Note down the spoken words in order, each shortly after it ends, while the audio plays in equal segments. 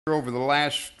Over the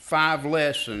last 5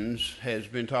 lessons has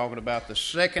been talking about the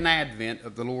second advent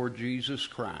of the Lord Jesus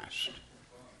Christ.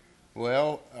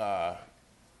 Well,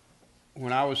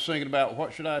 when I was thinking about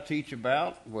what should I teach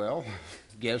about, well,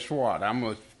 guess what? I'm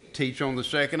going to teach on the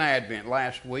second advent.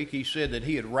 Last week he said that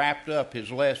he had wrapped up his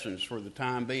lessons for the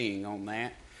time being on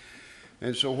that.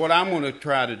 And so what I'm going to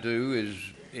try to do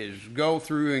is go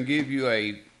through and give you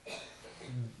a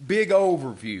big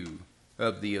overview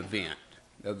of the event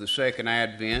of the second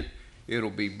advent.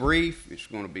 It'll be brief. It's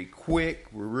going to be quick.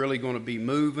 We're really going to be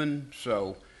moving.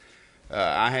 So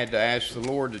I had to ask the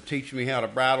Lord to teach me how to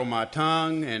bridle my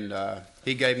tongue, and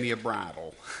he gave me a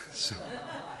bridle. So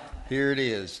here it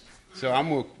is. So I'm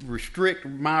going to restrict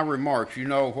my remarks. You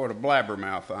know what a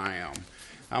blabbermouth I am.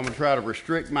 I'm going to try to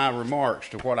restrict my remarks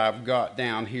to what I've got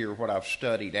down here, what I've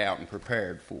studied out and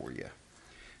prepared for you.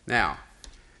 Now,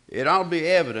 it ought to be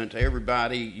evident to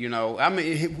everybody, you know, I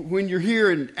mean, when you're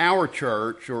here in our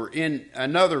church or in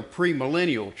another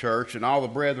premillennial church and all the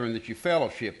brethren that you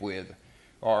fellowship with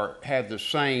have the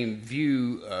same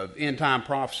view of end-time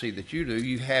prophecy that you do,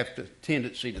 you have the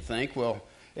tendency to think, well,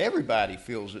 everybody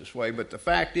feels this way. But the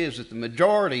fact is that the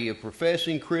majority of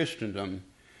professing Christendom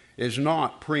is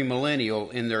not premillennial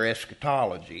in their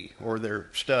eschatology or their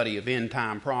study of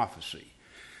end-time prophecy.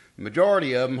 The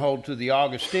majority of them hold to the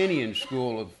Augustinian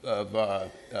school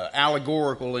of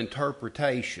allegorical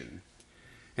interpretation.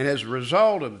 And as a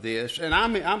result of this, and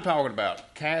I'm talking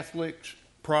about Catholics,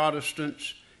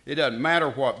 Protestants, it doesn't matter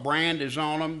what brand is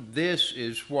on them, this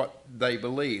is what they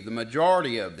believe. The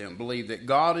majority of them believe that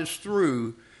God is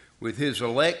through with his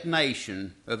elect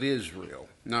nation of Israel,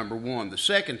 number one. The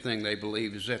second thing they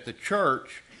believe is that the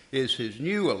church is his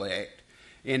new elect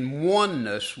in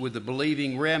oneness with the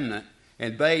believing remnant,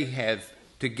 and they have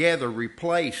together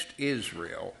replaced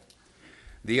Israel.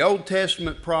 The Old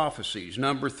Testament prophecies,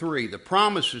 number 3, the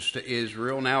promises to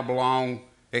Israel now belong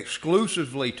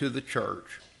exclusively to the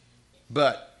church,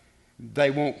 but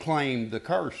they won't claim the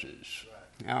curses.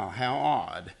 Oh, how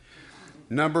odd.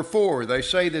 Number 4, they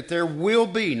say that there will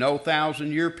be no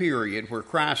 1,000-year period where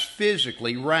Christ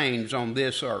physically reigns on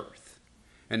this earth.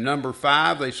 And number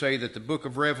 5, they say that the book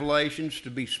of Revelation is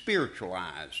to be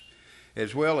spiritualized,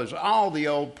 as well as all the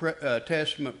Old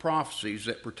Testament prophecies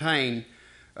that pertain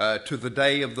to the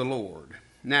day of the Lord.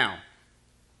 Now,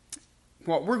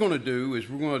 what we're going to do is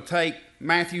we're going to take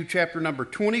Matthew chapter number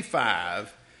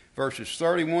 25, verses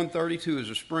 31-32 as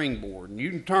a springboard. And you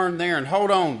can turn there and hold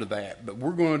on to that, but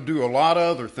we're going to do a lot of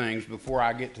other things before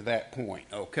I get to that point,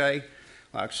 okay?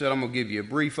 Like I said, I'm going to give you a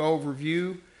brief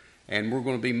overview, and we're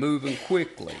going to be moving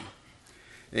quickly.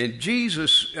 And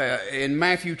Jesus, in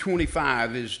Matthew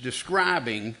 25, is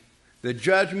describing the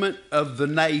judgment of the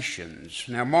nations.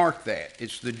 Now mark that.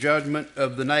 It's the judgment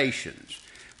of the nations.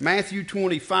 Matthew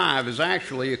 25 is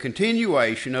actually a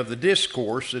continuation of the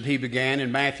discourse that he began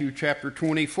in Matthew chapter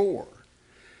 24.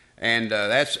 And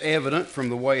that's evident from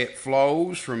the way it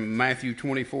flows from Matthew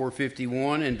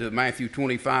 24:51 into Matthew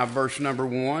 25, verse number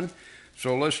 1.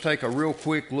 So let's take a real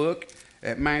quick look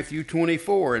at Matthew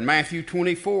 24. In Matthew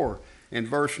 24, in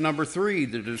verse number 3,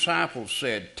 the disciples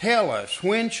said, "Tell us,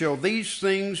 when shall these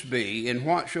things be, and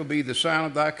what shall be the sign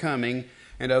of thy coming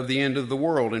and of the end of the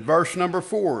world?" In verse number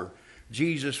 4,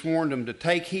 Jesus warned them to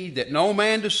take heed that no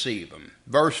man deceive them.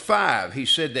 Verse 5, he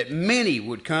said that many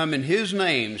would come in his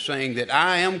name, saying that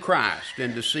I am Christ,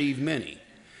 and deceive many.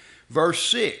 Verse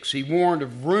 6, he warned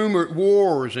of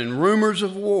wars and rumors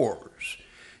of wars.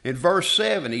 In verse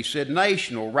 7, he said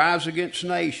nation will rise against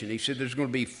nation. He said there's going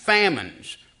to be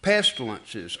famines,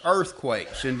 pestilences,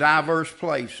 earthquakes in diverse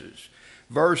places.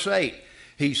 Verse 8,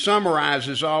 he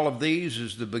summarizes all of these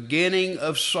as the beginning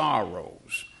of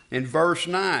sorrows. In verse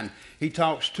 9, he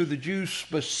talks to the Jews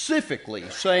specifically,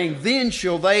 saying, "Then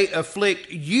shall they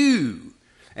afflict you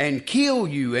and kill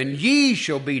you, and ye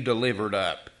shall be delivered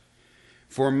up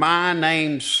for my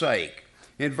name's sake."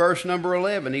 In verse number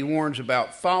 11, he warns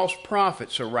about false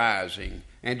prophets arising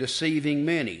and deceiving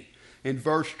many. In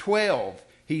verse 12,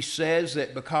 he says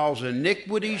that because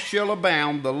iniquity shall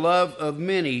abound, the love of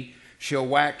many shall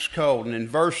wax cold. And in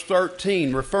verse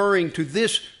 13, referring to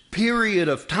this period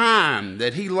of time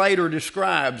that he later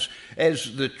describes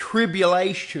as the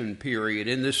tribulation period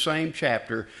in this same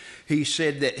chapter, he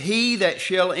said that he that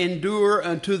shall endure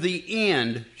unto the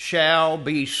end shall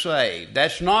be saved.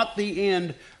 That's not the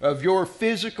end of your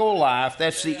physical life.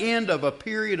 That's the end of a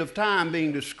period of time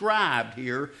being described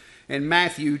here in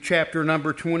Matthew chapter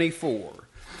number 24.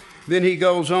 Then he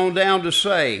goes on down to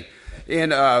say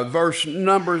in verse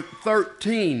number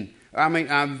 14,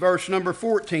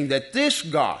 that this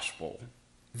gospel,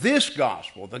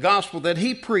 the gospel that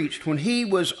he preached when he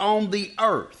was on the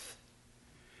earth,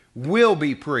 will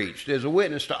be preached as a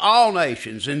witness to all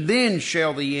nations, and then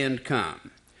shall the end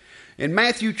come. In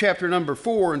Matthew chapter number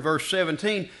 4 and verse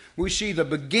 17, we see the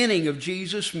beginning of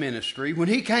Jesus' ministry. When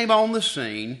he came on the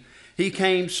scene, he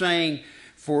came saying,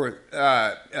 he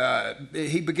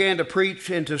began to preach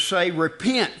and to say,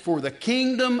 repent, for the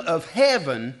kingdom of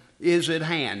heaven is at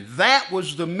hand. That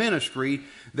was the ministry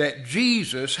that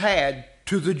Jesus had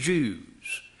to the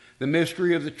Jews. The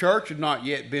mystery of the church had not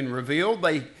yet been revealed.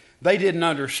 They didn't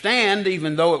understand,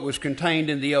 even though it was contained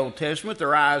in the Old Testament.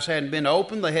 Their eyes hadn't been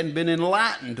opened. They hadn't been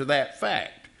enlightened to that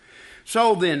fact.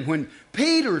 So then, when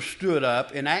Peter stood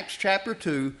up in Acts chapter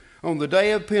 2 on the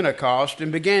day of Pentecost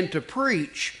and began to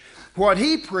preach, what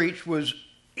he preached was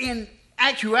in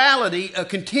actuality a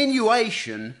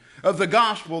continuation of the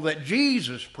gospel that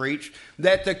Jesus preached,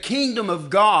 that the kingdom of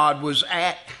God was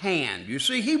at hand. You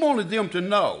see, he wanted them to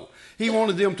know. He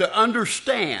wanted them to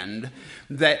understand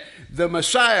that the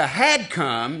Messiah had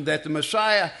come, that the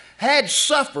Messiah had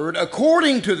suffered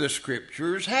according to the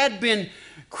Scriptures, had been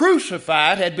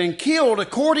crucified, had been killed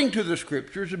according to the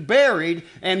Scriptures, buried,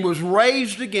 and was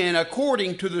raised again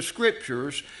according to the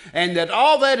Scriptures, and that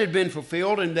all that had been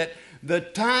fulfilled, and that the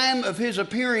time of his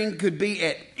appearing could be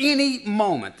at any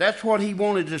moment. That's what he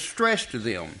wanted to stress to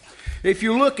them. If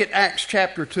you look at Acts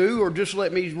chapter 2, or just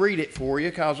let me read it for you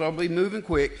because I'll be moving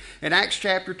quick. In Acts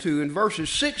chapter 2, in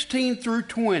verses 16 through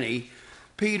 20,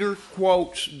 Peter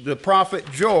quotes the prophet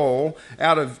Joel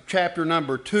out of chapter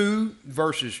number 2,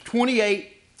 verses 28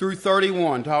 through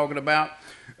 31, talking about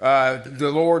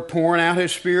the Lord pouring out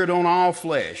his Spirit on all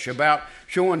flesh, about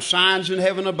showing signs in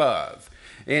heaven above.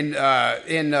 In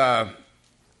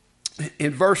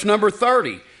verse number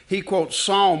 30, he quotes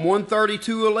Psalm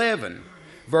 132:11.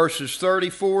 Verses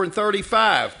 34 and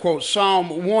 35, quotes Psalm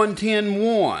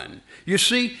 110:1. You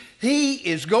see, he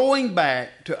is going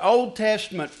back to Old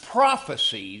Testament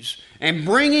prophecies and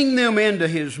bringing them into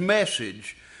his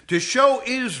message to show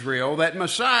Israel that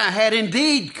Messiah had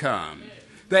indeed come,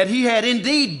 that he had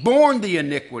indeed borne the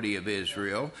iniquity of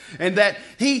Israel, and that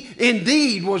he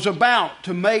indeed was about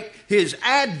to make his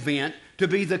advent to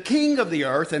be the king of the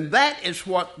earth, and that is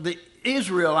what the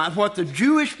Israelites, what the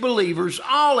Jewish believers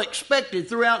all expected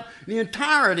throughout the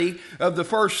entirety of the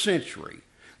first century.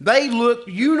 They looked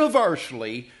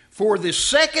universally for the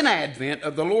second advent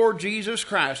of the Lord Jesus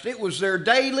Christ. It was their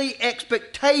daily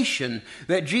expectation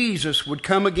that Jesus would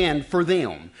come again for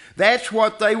them. That's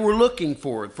what they were looking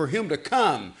for him to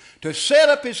come, to set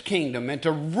up his kingdom and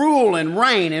to rule and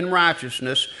reign in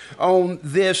righteousness on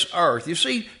this earth. You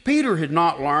see, Peter had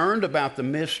not learned about the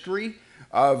mystery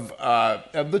of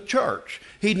the church.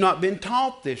 He'd not been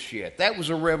taught this yet. That was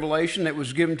a revelation that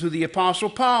was given to the Apostle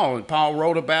Paul, and Paul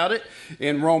wrote about it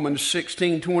in Romans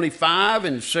 16:25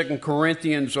 and 2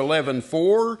 Corinthians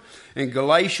 11:4 and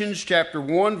Galatians chapter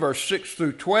 1 verse 6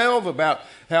 through 12 about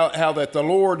how that the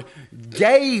Lord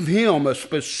gave him a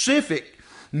specific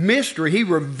mystery. He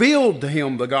revealed to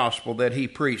him the gospel that he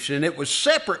preached, and it was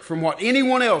separate from what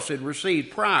anyone else had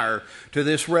received prior to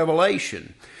this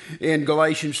revelation. In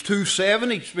Galatians 2:7,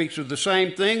 he speaks of the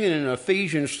same thing, and in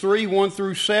Ephesians 3:1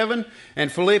 through 7,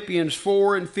 and Philippians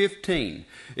 4 and 15.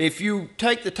 If you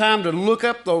take the time to look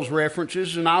up those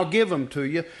references, and I'll give them to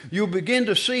you, you'll begin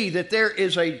to see that there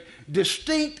is a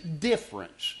distinct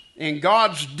difference in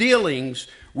God's dealings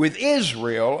with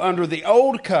Israel under the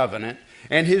Old Covenant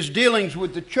and his dealings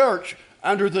with the church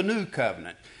under the New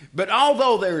Covenant. But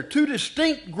although there are two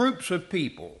distinct groups of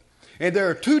people, and there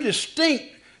are two distinct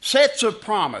sets of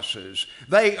promises,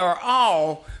 they are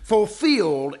all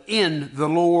fulfilled in the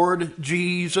Lord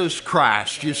Jesus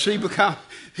Christ. You see, because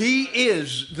he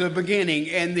is the beginning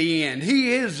and the end.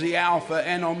 He is the Alpha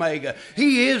and Omega.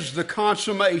 He is the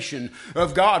consummation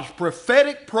of God's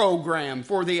prophetic program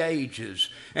for the ages.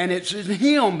 And it's in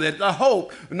him that the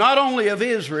hope, not only of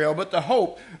Israel, but the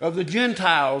hope of the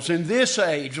Gentiles in this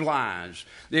age lies.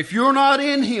 If you're not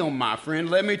in him, my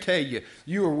friend, let me tell you,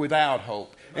 you are without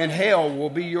hope. And hell will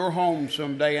be your home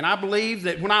someday. And I believe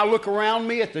that when I look around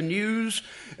me at the news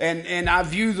and I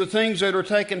view the things that are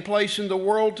taking place in the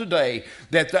world today,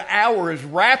 that the hour is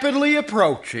rapidly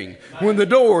approaching when the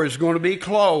door is going to be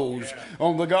closed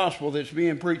on the gospel that's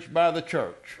being preached by the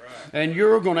church. And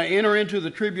you're going to enter into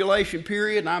the tribulation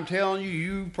period, and I'm telling you,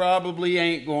 you probably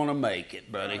ain't going to make it,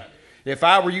 buddy. If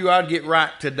I were you, I'd get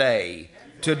right today.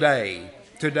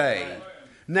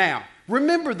 Now,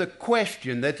 remember the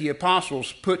question that the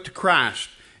apostles put to Christ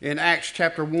in Acts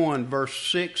chapter 1, verse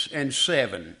 6 and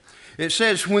 7. It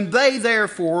says, when they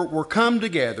therefore were come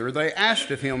together, they asked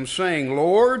of him, saying,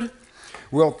 Lord,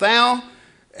 wilt thou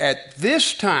at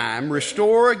this time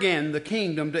restore again the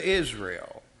kingdom to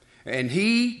Israel? And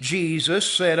he, Jesus,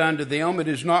 said unto them, It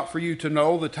is not for you to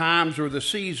know the times or the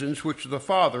seasons which the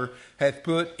Father hath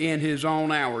put in his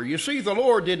own hour. You see, the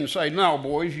Lord didn't say, no,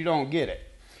 boys, you don't get it.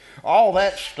 All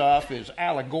that stuff is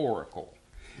allegorical.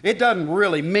 It doesn't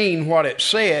really mean what it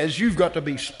says. You've got to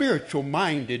be spiritual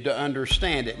minded to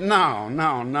understand it.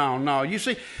 No. You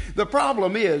see, the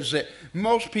problem is that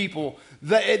most people,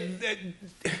 what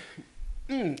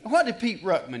did Pete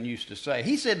Ruckman used to say?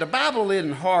 He said the Bible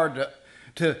isn't hard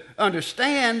to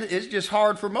understand. It's just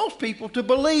hard for most people to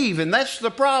believe, and that's the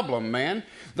problem, man.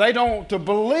 They don't want to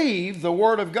believe the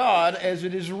Word of God as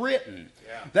it is written.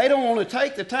 They don't want to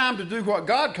take the time to do what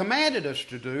God commanded us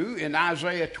to do. In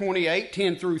Isaiah 28,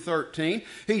 10 through 13,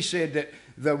 he said that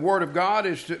the Word of God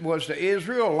was to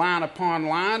Israel, line upon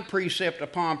line, precept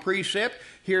upon precept,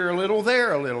 here a little,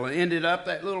 there a little. And ended up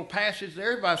that little passage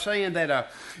there by saying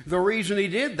that the reason he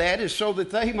did that is so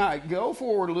that they might go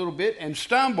forward a little bit and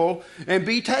stumble and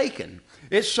be taken.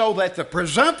 It's so that the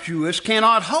presumptuous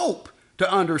cannot hope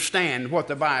to understand what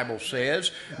the Bible says,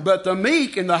 but the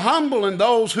meek and the humble and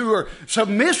those who are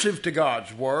submissive to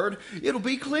God's Word, it'll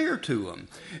be clear to them.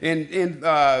 In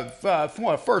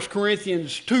 1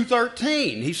 Corinthians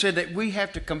 2:13, he said that we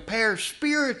have to compare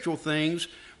spiritual things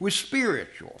with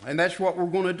spiritual, and that's what we're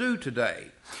going to do today.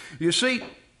 You see,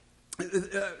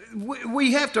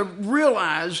 we have to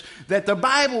realize that the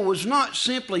Bible was not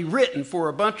simply written for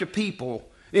a bunch of people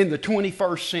in the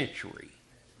 21st century.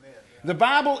 The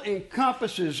Bible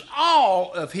encompasses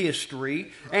all of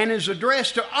history and is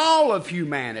addressed to all of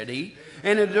humanity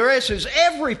and addresses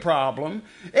every problem,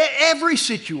 every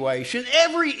situation,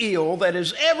 every ill that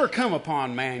has ever come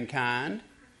upon mankind.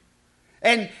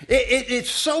 And it's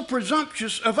so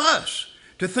presumptuous of us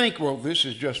to think, well, this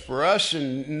is just for us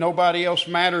and nobody else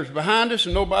matters behind us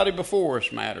and nobody before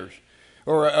us matters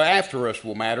or after us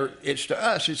will matter. It's to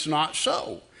us. It's not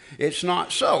so. It's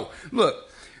not so. Look.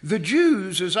 The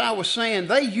Jews, as I was saying,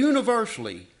 they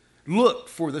universally looked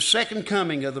for the second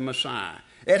coming of the Messiah.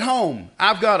 At home,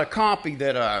 I've got a copy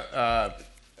that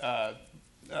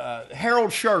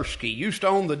Harold Shersky used to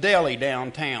own the deli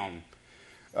downtown.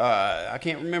 I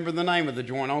can't remember the name of the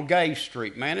joint on Gay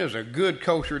Street. Man, it was a good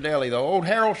kosher deli, though. Old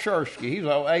Harold Shersky, he's an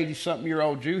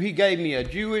 80-something-year-old Jew. He gave me a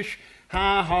Jewish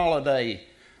high holiday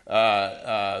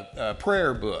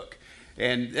prayer book.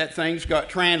 And that thing's got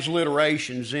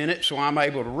transliterations in it, so I'm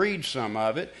able to read some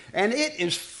of it. And it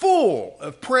is full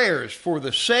of prayers for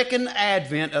the second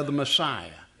advent of the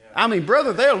Messiah. I mean,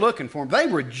 brother, they're looking for him. They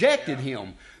rejected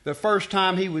him the first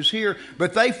time he was here,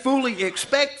 but they fully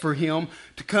expect for him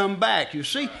to come back. You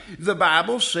see, the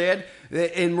Bible said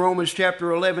that in Romans chapter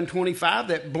 11:25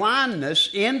 that blindness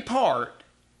in part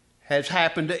has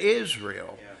happened to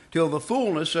Israel till the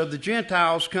fullness of the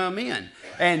Gentiles come in.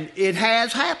 And it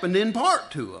has happened in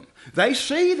part to them. They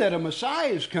see that a Messiah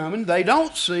is coming. They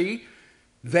don't see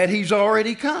that he's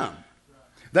already come.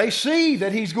 They see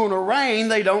that he's going to reign.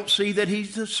 They don't see that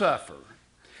he's to suffer.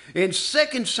 In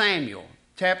 2 Samuel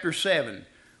chapter 7,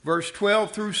 verse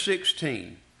 12 through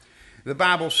 16, the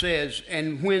Bible says,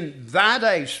 and when thy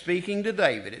days, speaking to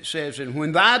David, it says, and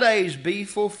when thy days be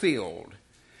fulfilled,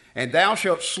 and thou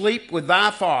shalt sleep with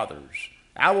thy fathers,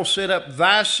 I will set up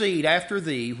thy seed after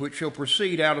thee, which shall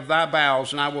proceed out of thy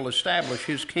bowels, and I will establish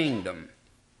his kingdom.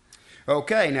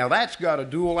 Okay, now that's got a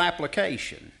dual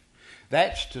application.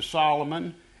 That's to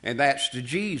Solomon, and that's to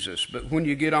Jesus. But when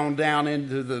you get on down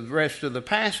into the rest of the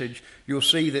passage, you'll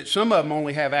see that some of them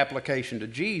only have application to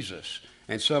Jesus,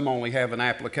 and some only have an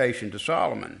application to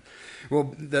Solomon.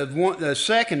 Well, the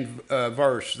second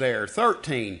verse there,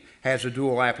 13, has a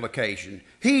dual application.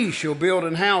 He shall build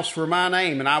an house for my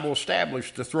name, and I will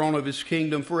establish the throne of his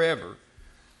kingdom forever.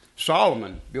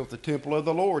 Solomon built the temple of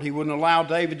the Lord. He wouldn't allow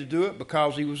David to do it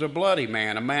because he was a bloody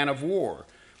man, a man of war.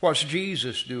 What's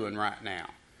Jesus doing right now?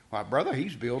 Why, brother,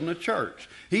 he's building a church.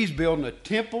 He's building a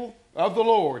temple of the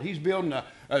Lord. He's building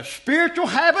a spiritual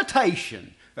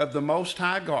habitation of the Most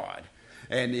High God.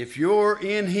 And if you're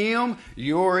in him,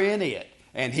 you're in it.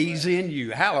 And he's in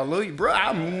you. Hallelujah.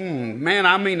 Bro, man,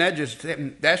 I mean,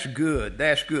 that's good.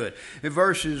 That's good. In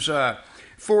verses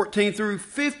 14 through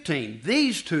 15,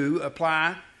 these two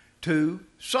apply to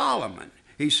Solomon.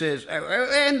 He says,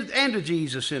 and to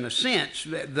Jesus in a sense,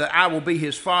 that I will be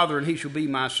his father and he shall be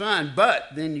my son. But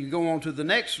then you go on to the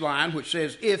next line, which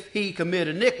says, if he commit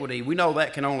iniquity, we know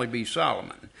that can only be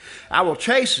Solomon. I will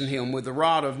chasten him with the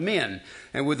rod of men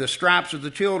and with the stripes of the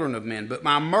children of men. But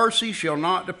my mercy shall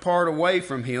not depart away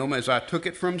from him as I took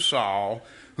it from Saul,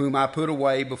 whom I put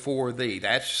away before thee.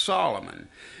 That's Solomon.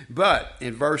 But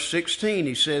in verse 16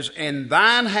 he says, and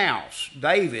thine house,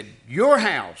 David, your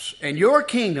house, and your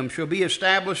kingdom shall be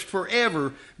established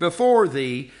forever before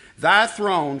thee. Thy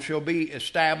throne shall be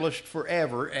established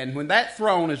forever. And when that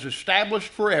throne is established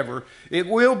forever, it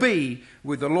will be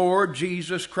with the Lord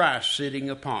Jesus Christ sitting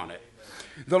upon it.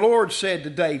 The Lord said to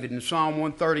David in Psalm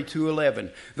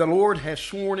 132:11, the Lord has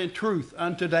sworn in truth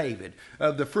unto David,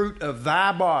 of the fruit of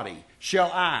thy body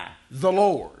shall I, the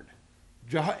Lord,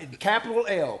 capital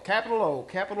L, capital O,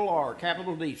 capital R,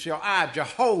 capital D, shall I,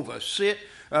 Jehovah, sit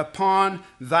upon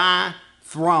thy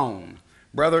throne.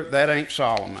 Brother, that ain't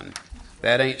Solomon.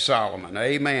 That ain't Solomon.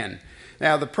 Amen.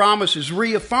 Now, the promise is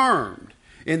reaffirmed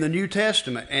in the New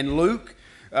Testament, and Luke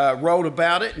wrote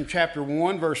about it in chapter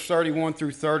 1, verse 31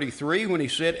 through 33, when he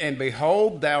said, and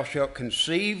behold, thou shalt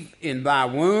conceive in thy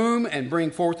womb, and bring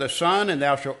forth a son, and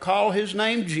thou shalt call his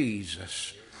name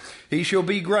Jesus. He shall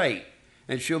be great,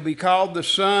 and shall be called the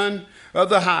Son of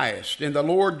the Highest. And the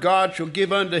Lord God shall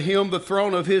give unto him the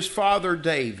throne of his father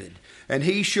David. And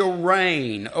he shall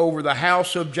reign over the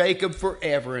house of Jacob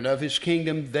forever, and of his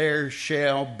kingdom there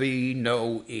shall be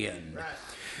no end. Right.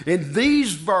 In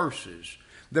these verses,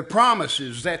 the promise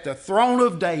is that the throne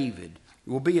of David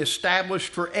will be established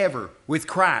forever with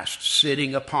Christ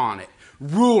sitting upon it,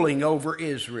 ruling over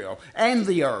Israel and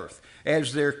the earth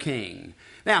as their king.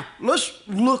 Now, let's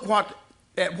look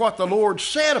at what the Lord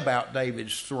said about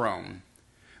David's throne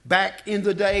back in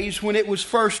the days when it was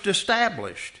first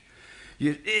established.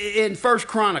 In 1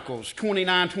 Chronicles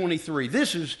 29:23,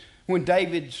 this is when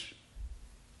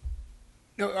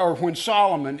when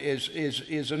Solomon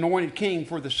is anointed king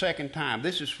for the second time.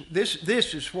 This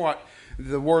is what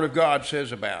the Word of God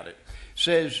says about it. It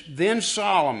says, then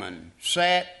Solomon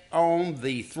sat on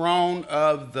the throne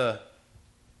of the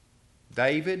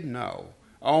David? No.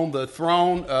 On the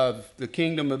throne of the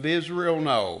kingdom of Israel?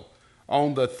 No.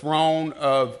 On the throne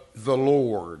of the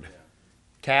Lord.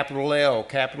 Capital L,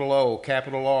 capital O,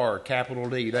 capital R, capital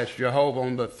D. That's Jehovah,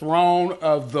 on the throne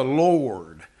of the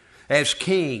Lord as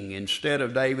king instead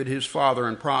of David his father,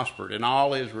 and prospered, and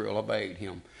all Israel obeyed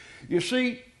him. You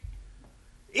see,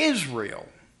 Israel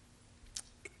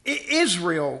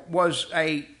was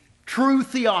a true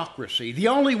theocracy, the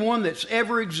only one that's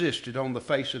ever existed on the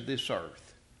face of this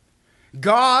earth.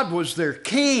 God was their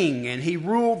king, and he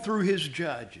ruled through his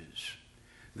judges.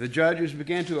 The judges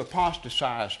began to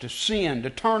apostatize, to sin, to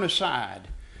turn aside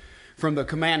from the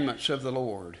commandments of the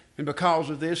Lord. And because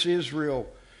of this, Israel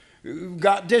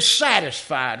got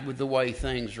dissatisfied with the way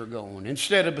things are going.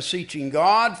 Instead of beseeching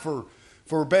God for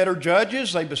better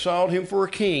judges, they besought him for a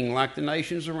king like the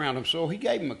nations around him. So he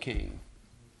gave them a king.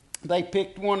 They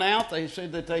picked one out. They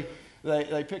said that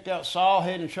they picked out Saul,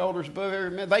 head and shoulders above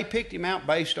every man. They picked him out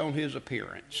based on his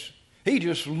appearance. He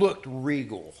just looked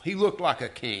regal. He looked like a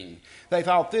king. They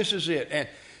thought, this is it. And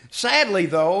sadly,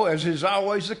 though, as is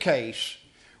always the case,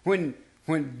 when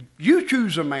you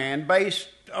choose a man based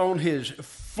on his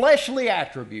fleshly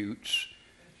attributes,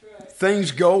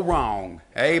 things go wrong.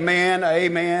 Amen,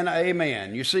 amen,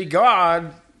 amen. You see,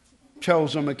 God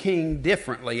chose him a king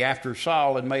differently after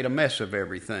Saul had made a mess of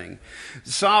everything.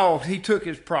 Saul, he took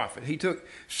his prophet. He took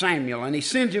Samuel, and he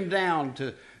sent him down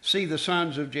to see the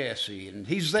sons of Jesse. And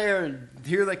he's there, and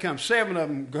here they come. 7 of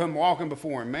them come walking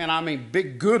before him. Man, I mean,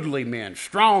 big, goodly men,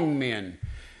 strong men.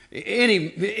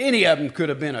 Any of them could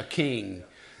have been a king.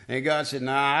 And God said,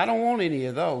 nah, I don't want any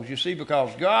of those. You see,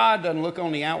 because God doesn't look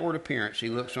on the outward appearance. He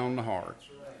looks on the heart.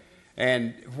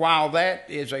 And while that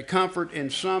is a comfort in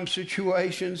some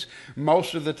situations,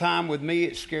 most of the time with me,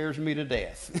 it scares me to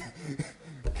death.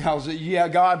 Because, yeah,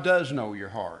 God does know your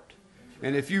heart.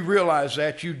 And if you realize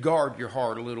that, you'd guard your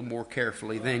heart a little more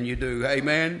carefully than you do.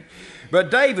 Amen?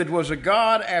 But David was a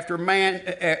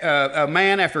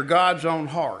man after God's own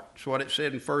heart. That's what it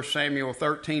said in 1 Samuel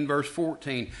 13, verse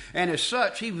 14. And as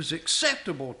such, he was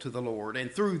acceptable to the Lord.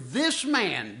 And through this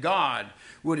man, God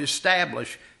would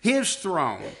establish his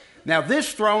throne. Now,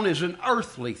 this throne is an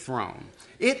earthly throne.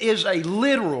 It is a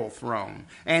literal throne.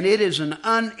 And it is an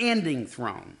unending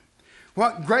throne.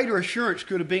 What greater assurance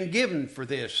could have been given for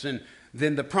this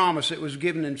than the promise that was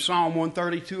given in Psalm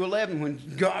 132:11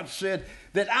 when God said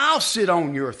that I'll sit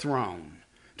on your throne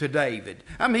to David.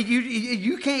 I mean,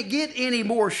 you can't get any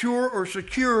more sure or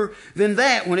secure than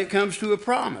that when it comes to a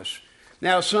promise.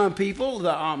 Now, some people,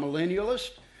 the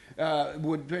amillennialists,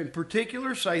 would in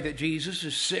particular say that Jesus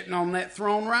is sitting on that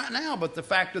throne right now, but the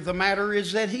fact of the matter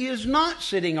is that he is not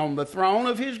sitting on the throne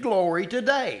of his glory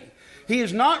today. He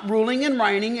is not ruling and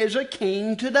reigning as a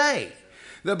king today.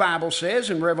 The Bible says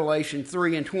in Revelation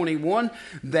 3:21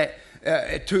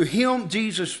 that to him,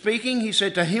 Jesus speaking, he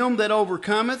said, to him that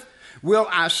overcometh will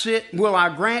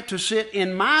I grant to sit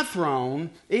in my throne,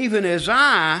 even as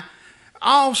I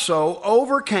also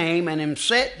overcame and am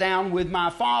set down with my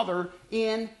Father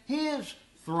in his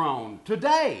throne.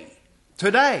 Today,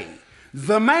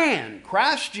 the man,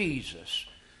 Christ Jesus,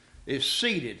 is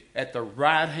seated at the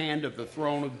right hand of the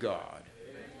throne of God.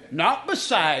 Not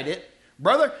beside it.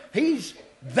 Brother, he's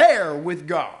there with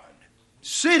God,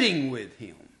 sitting with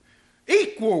him,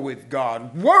 equal with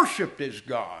God, worshipped as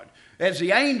God, as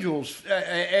the angels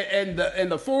and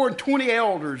the 24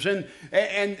 elders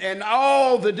and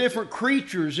all the different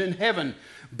creatures in heaven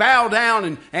bow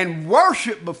down and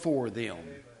worship before them.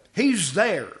 He's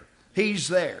there. He's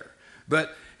there.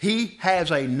 But he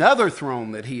has another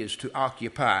throne that he is to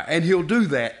occupy, and he'll do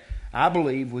that, I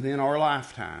believe, within our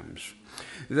lifetimes.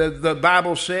 The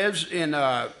Bible says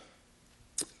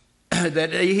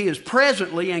that he is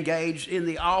presently engaged in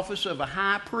the office of a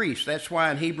high priest. That's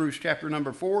why in Hebrews chapter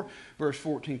number 4, verse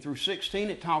 14 through 16,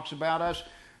 it talks about us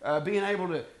being able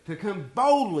to come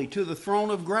boldly to the throne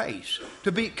of grace,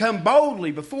 to come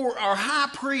boldly before our high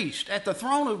priest at the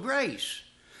throne of grace,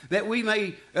 that we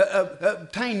may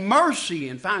obtain mercy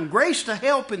and find grace to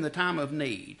help in the time of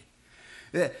need.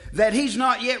 That he's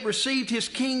not yet received his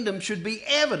kingdom should be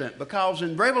evident, because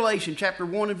in Revelation chapter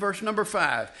 1 and verse number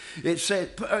 5, it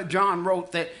said, John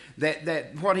wrote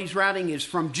that what he's writing is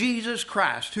from Jesus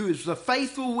Christ, who is the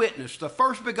faithful witness, the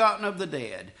first begotten of the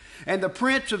dead, and the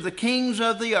prince of the kings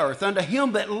of the earth, unto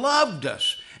him that loved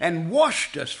us and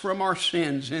washed us from our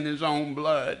sins in his own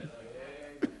blood.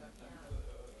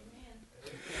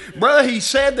 Brother, he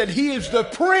said that he is the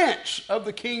prince of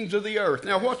the kings of the earth.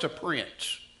 Now, what's a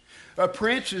prince? A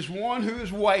prince is one who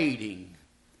is waiting.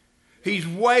 He's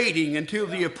waiting until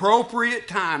the appropriate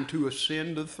time to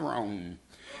ascend the throne.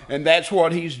 And that's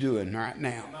what he's doing right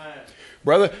now.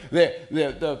 Brother,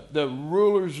 the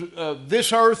rulers of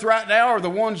this earth right now are the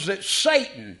ones that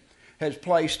Satan has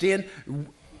placed in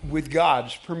with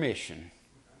God's permission.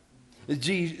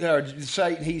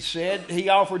 Satan, he said, he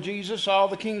offered Jesus all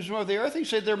the kingdoms of the earth. He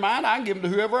said, they're mine. I can give them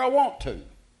to whoever I want to.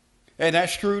 And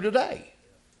that's true today.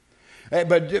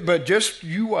 But just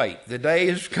you wait. The day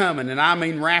is coming, and I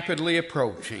mean rapidly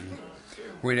approaching,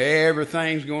 when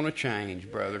everything's going to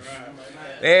change, brothers.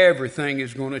 Everything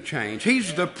is going to change.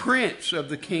 He's the prince of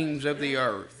the kings of the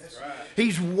earth.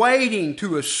 He's waiting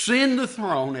to ascend the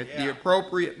throne at the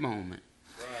appropriate moment.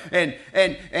 And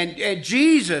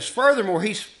Jesus, furthermore,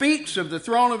 he speaks of the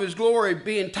throne of his glory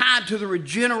being tied to the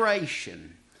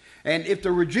regeneration. And if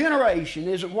the regeneration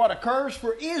isn't what occurs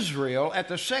for Israel at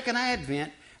the second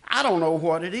advent, I don't know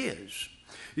what it is.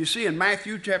 You see, in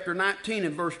Matthew chapter 19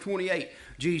 and verse 28,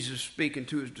 Jesus speaking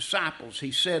to his disciples,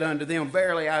 he said unto them,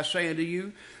 verily I say unto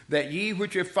you, that ye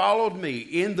which have followed me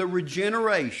in the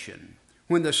regeneration,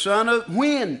 when the Son of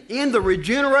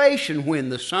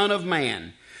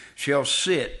Man shall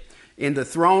sit in the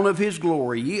throne of his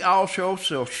glory, ye also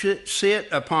shall sit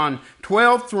upon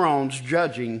 12 thrones,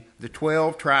 judging the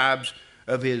 12 tribes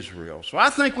of Israel. So I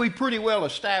think we pretty well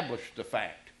established the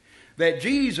fact that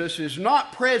Jesus is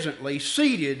not presently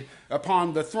seated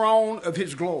upon the throne of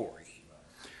his glory.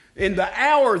 In the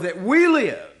hour that we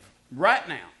live, right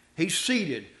now, he's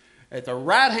seated at the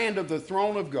right hand of the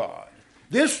throne of God.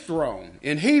 This throne,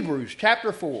 in Hebrews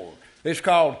chapter 4, is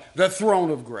called the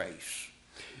throne of grace.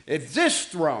 This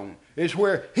throne is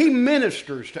where he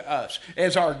ministers to us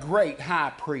as our great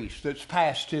high priest that's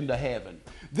passed into heaven.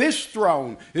 This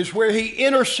throne is where he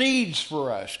intercedes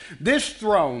for us. This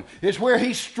throne is where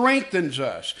he strengthens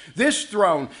us. This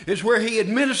throne is where he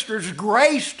administers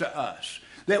grace to us,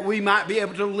 that we might be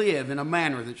able to live in a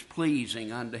manner that's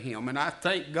pleasing unto him. And I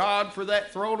thank God for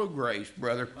that throne of grace,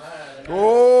 brother.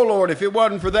 Oh, Lord, if it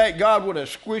wasn't for that, God would have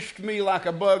squished me like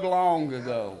a bug long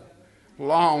ago.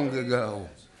 Long ago.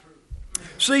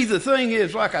 See, the thing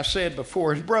is, like I said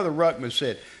before, as Brother Ruckman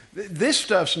said, this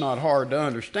stuff's not hard to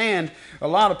understand. A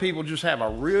lot of people just have a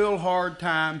real hard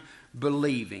time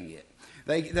believing it.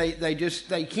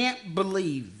 They can't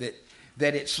believe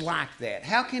that it's like that.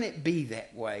 How can it be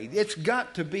that way? It's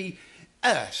got to be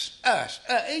us.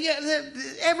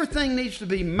 Everything needs to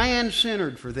be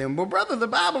man-centered for them. Well, brother, the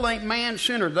Bible ain't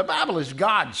man-centered. The Bible is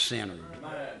God-centered.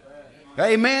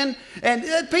 Amen. And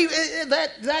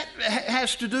that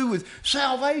has to do with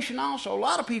salvation also. A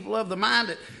lot of people have the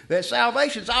mind that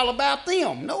salvation's all about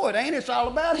them. No, it ain't. It's all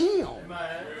about him.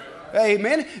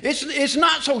 Amen. It's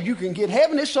not so you can get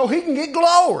heaven. It's so he can get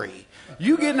glory.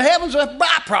 You getting heaven's a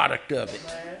byproduct of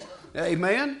it.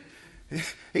 Amen.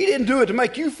 He didn't do it to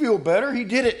make you feel better. He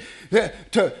did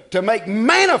it to make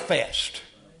manifest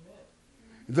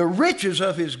the riches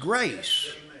of his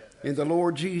grace in the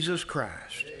Lord Jesus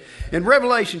Christ. In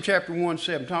Revelation chapter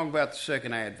 1:7, talking about the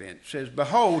second advent, it says,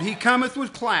 Behold, he cometh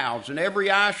with clouds, and every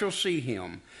eye shall see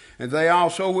him, and they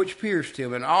also which pierced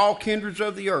him, and all kindreds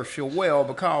of the earth shall wail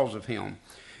because of him.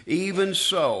 Even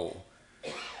so,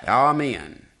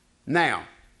 amen. Now,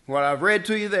 what I've read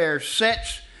to you there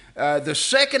sets the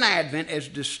second advent as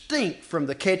distinct from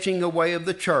the catching away of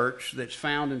the church that's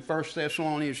found in 1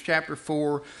 Thessalonians chapter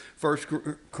 4, 1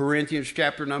 Corinthians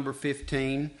chapter number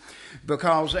 15,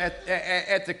 because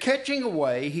at the catching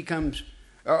away he comes,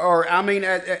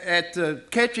 at the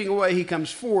catching away he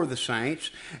comes for the saints.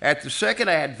 At the second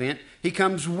advent he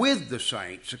comes with the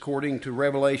saints, according to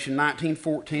Revelation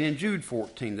 19:14 and Jude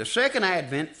 14. The second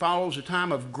advent follows a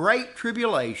time of great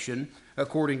tribulation,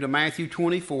 according to Matthew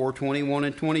 24, 21,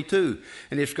 and 22.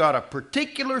 And it's got a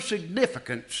particular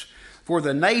significance for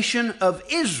the nation of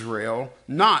Israel,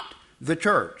 not the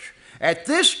church. At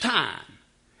this time,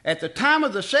 at the time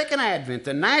of the second advent,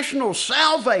 the national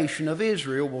salvation of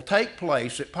Israel will take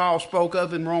place that Paul spoke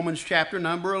of in Romans chapter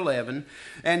number 11,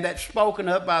 and that's spoken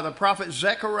of by the prophet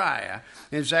Zechariah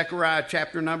in Zechariah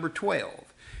chapter number 12.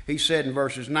 He said in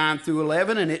verses 9 through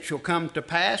 11, And it shall come to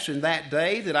pass in that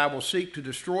day that I will seek to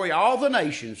destroy all the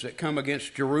nations that come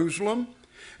against Jerusalem,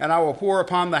 and I will pour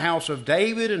upon the house of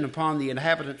David and upon the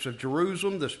inhabitants of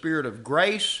Jerusalem the spirit of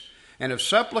grace and of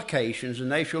supplications,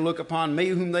 and they shall look upon me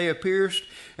whom they have pierced,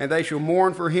 and they shall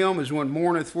mourn for him as one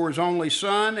mourneth for his only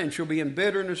son, and shall be in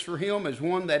bitterness for him as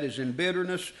one that is in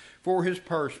bitterness for his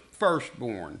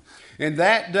firstborn. In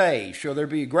that day shall there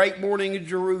be a great mourning in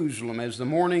Jerusalem, as the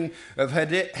mourning of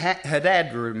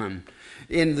Hadadrimmon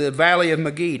in the valley of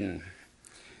Megiddon.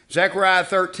 Zechariah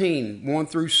 13, 1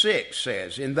 through 6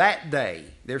 says, In that day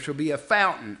there shall be a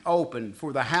fountain opened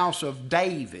for the house of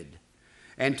David,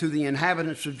 and to the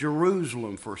inhabitants of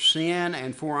Jerusalem for sin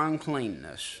and for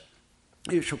uncleanness.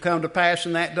 It shall come to pass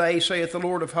in that day, saith the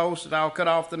Lord of hosts, that I will cut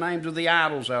off the names of the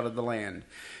idols out of the land,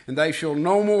 and they shall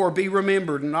no more be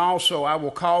remembered, and also I will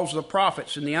cause the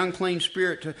prophets and the unclean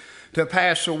spirit to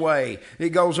pass away. It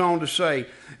goes on to say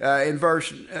in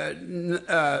verse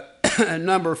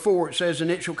number 4, it says,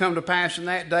 And it shall come to pass in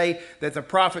that day that the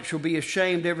prophet shall be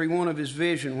ashamed every one of his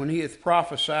vision when he hath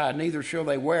prophesied, neither shall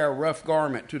they wear a rough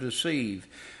garment to deceive.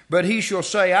 But he shall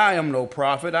say, I am no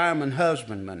prophet, I am an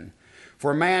husbandman.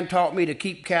 For a man taught me to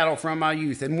keep cattle from my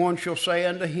youth, and one shall say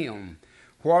unto him,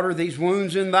 What are these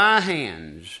wounds in thy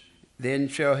hands? Then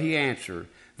shall he answer,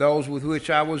 Those with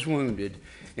which I was wounded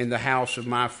in the house of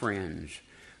my friends.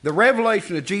 The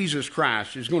revelation of Jesus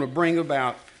Christ is going to bring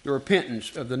about the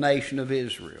repentance of the nation of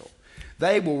Israel.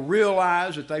 They will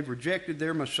realize that they've rejected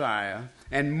their Messiah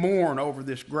and mourn over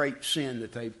this great sin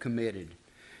that they've committed.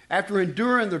 After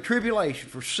enduring the tribulation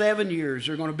for 7 years,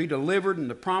 they're going to be delivered, and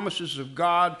the promises of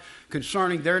God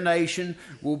concerning their nation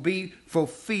will be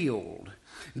fulfilled.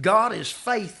 God is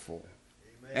faithful,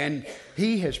 and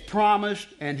he has promised,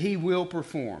 and he will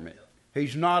perform it.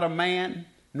 He's not a man,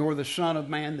 nor the son of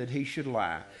man, that he should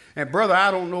lie. And brother, I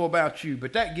don't know about you,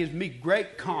 but that gives me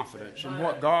great confidence in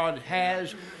what God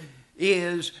has,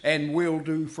 is, and will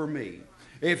do for me.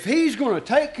 If he's going to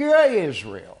take care of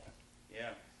Israel,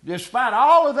 despite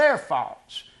all of their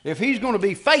faults, if he's going to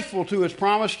be faithful to his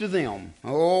promise to them,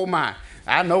 oh my,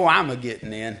 I know I'm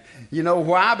getting in. You know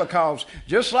why? Because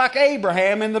just like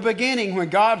Abraham in the beginning, when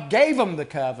God gave him the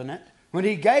covenant, when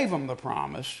he gave him the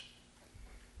promise,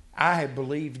 I had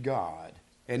believed God,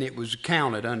 and it was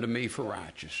counted unto me for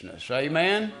righteousness.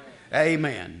 Amen?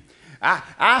 Amen.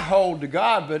 I hold to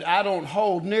God, but I don't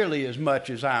hold nearly as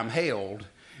much as I'm held.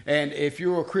 And if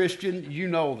you're a Christian, you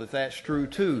know that that's true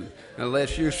too.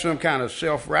 Unless you're some kind of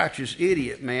self-righteous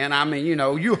idiot, man. I mean, you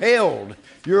know, you're held,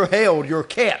 you're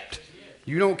kept.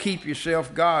 You don't keep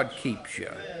yourself, God keeps you.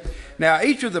 Now,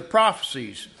 each of the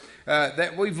prophecies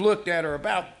that we've looked at are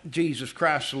about Jesus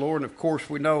Christ the Lord. And of course,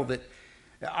 we know that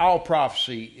all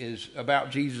prophecy is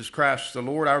about Jesus Christ the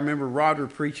Lord. I remember Roger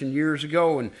preaching years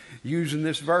ago and using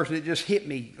this verse, and it just hit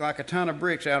me like a ton of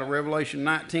bricks out of Revelation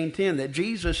 19:10, that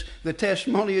Jesus, the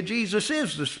testimony of Jesus,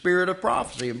 is the spirit of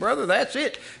prophecy. And brother, that's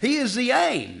it. He is the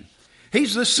aim.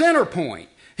 He's the center point.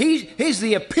 He's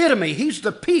the epitome. He's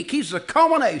the peak. He's the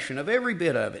culmination of every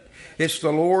bit of it. It's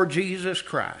the Lord Jesus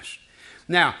Christ.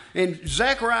 Now, in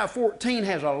Zechariah 14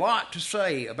 has a lot to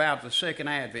say about the second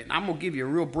advent. I'm going to give you a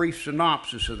real brief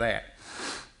synopsis of that.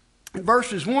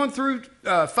 Verses 1 through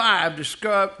 5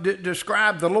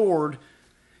 describe the Lord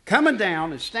coming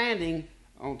down and standing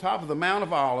on top of the Mount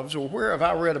of Olives. Or where have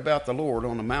I read about the Lord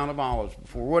on the Mount of Olives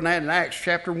before? Wasn't that in Acts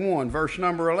chapter 1, verse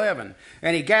number 11?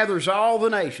 And he gathers all the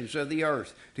nations of the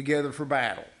earth together for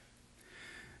battle.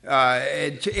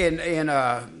 let's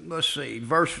see,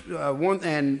 verse 1,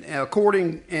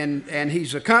 and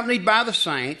he's accompanied by the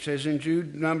saints, as in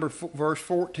Jude verse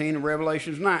 14 and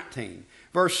Revelations 19.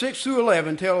 Verse 6 through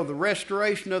 11 tell of the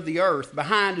restoration of the earth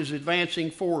behind his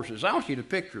advancing forces. I want you to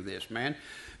picture this, man.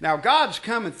 Now, God's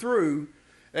coming through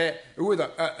with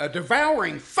a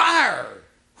devouring fire.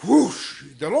 Whoosh!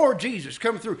 The Lord Jesus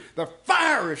coming through. The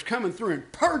fire is coming through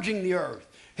and purging the earth.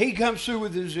 He comes through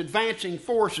with his advancing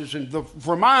forces. And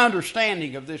from my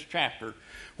understanding of this chapter,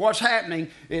 what's happening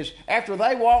is after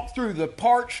they walk through, the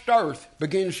parched earth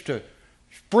begins to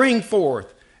spring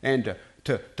forth and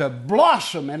to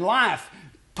blossom, and life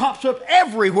pops up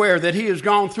everywhere that he has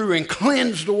gone through and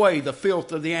cleansed away the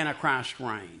filth of the Antichrist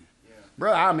reign. Yeah.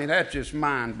 Brother, I mean, that's just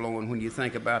mind-blowing when you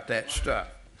think about that stuff.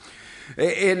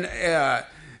 And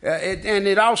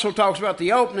it also talks about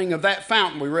the opening of that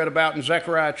fountain we read about in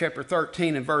Zechariah chapter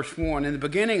 13 and verse 1, in the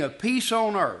beginning of peace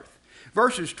on earth.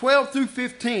 Verses 12 through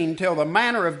 15 tell the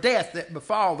manner of death that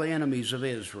befall the enemies of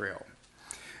Israel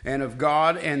and of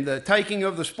God, and the taking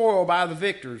of the spoil by the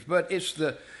victors. But it's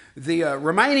the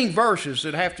remaining verses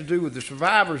that have to do with the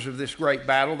survivors of this great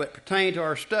battle that pertain to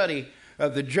our study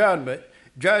of the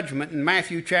judgment in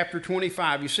Matthew chapter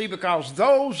 25. You see, because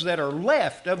those that are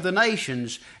left of the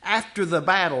nations after the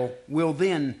battle will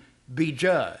then be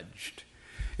judged.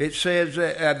 It says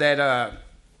that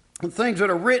things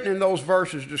that are written in those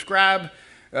verses describe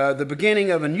the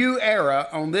beginning of a new era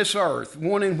on this earth,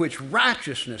 one in which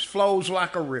righteousness flows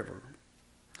like a river,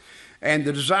 and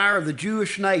the desire of the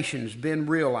Jewish nation's been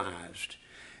realized.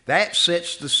 That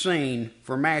sets the scene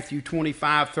for Matthew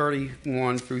 25,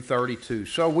 31 through 32.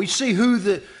 So we see who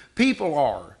the people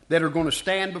are that are going to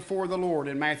stand before the Lord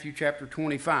in Matthew chapter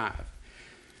 25.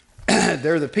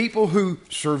 They're the people who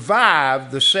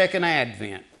survive the second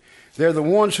advent. They're the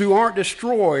ones who aren't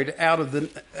destroyed out of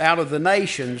the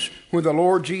nations when the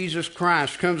Lord Jesus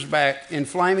Christ comes back in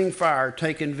flaming fire,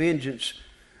 taking vengeance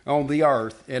on the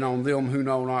earth and on them who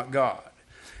know not God.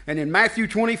 And in Matthew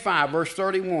 25, verse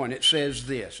 31, it says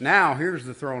this. Now, here's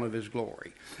the throne of his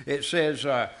glory. It says,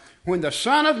 when the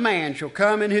Son of Man shall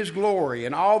come in his glory,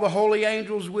 and all the holy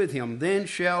angels with him, then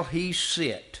shall he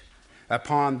sit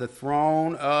upon the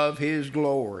throne of his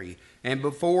glory, and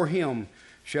before him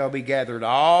shall be gathered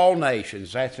all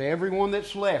nations. That's everyone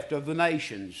that's left of the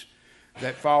nations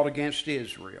that fought against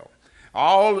Israel.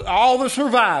 All the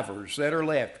survivors that are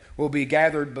left will be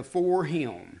gathered before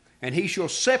him, and he shall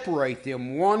separate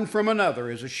them one from another,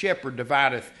 as a shepherd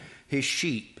divideth his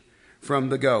sheep from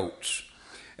the goats.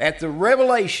 At the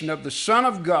revelation of the Son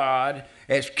of God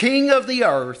as King of the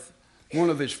earth, one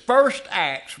of his first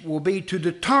acts will be to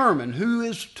determine who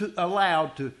is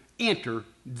allowed to enter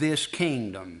this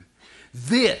kingdom.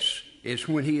 This is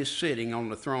when he is sitting on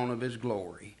the throne of his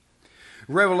glory.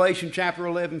 Revelation chapter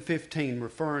 11:15,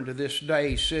 referring to this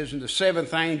day, says, and the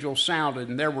seventh angel sounded,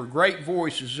 and there were great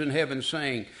voices in heaven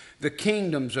saying, the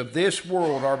kingdoms of this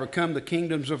world are become the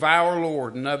kingdoms of our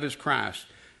Lord and of his Christ,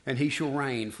 and he shall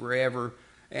reign forever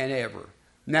and ever.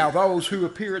 Now those who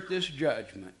appear at this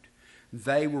judgment,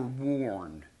 they were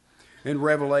warned. In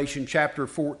Revelation chapter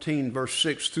 14, verse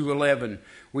 6 through 11,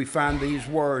 we find these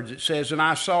words. It says, and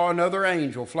I saw another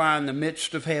angel fly in the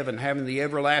midst of heaven, having the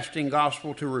everlasting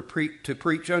gospel to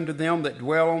preach unto them that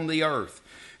dwell on the earth,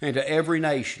 and to every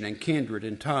nation and kindred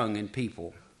and tongue and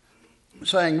people,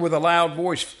 saying with a loud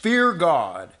voice, fear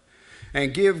God,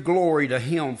 and give glory to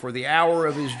him, for the hour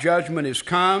of his judgment is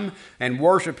come, and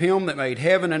worship him that made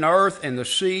heaven and earth and the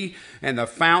sea and the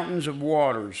fountains of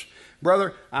waters.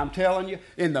 Brother, I'm telling you,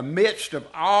 in the midst of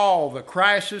all the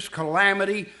crisis,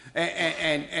 calamity,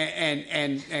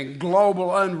 and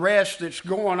global unrest that's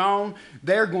going on,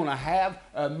 they're going to have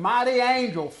a mighty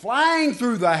angel flying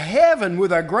through the heaven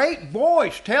with a great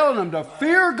voice telling them to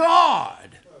fear God.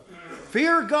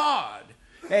 Fear God.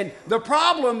 And the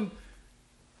problem...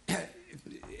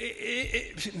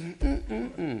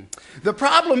 The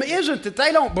problem isn't that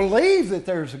they don't believe that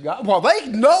there's a God. Well, they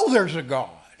know there's a God.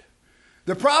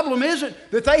 The problem isn't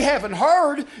that they haven't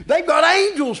heard. They've got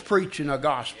angels preaching a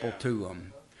gospel to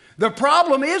them. The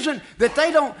problem isn't that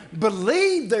they don't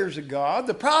believe there's a God.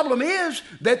 The problem is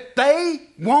that they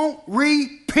won't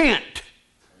repent.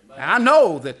 I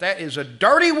know that is a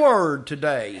dirty word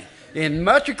today in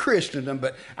much of Christendom,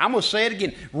 but I'm going to say it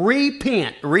again.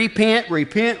 Repent, repent,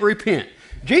 repent, repent.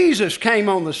 Jesus came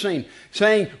on the scene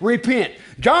saying, repent.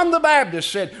 John the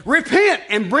Baptist said, repent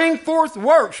and bring forth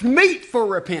works meet for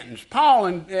repentance. Paul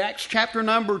in Acts chapter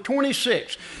number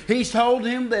 26, he told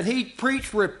him that he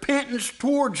preached repentance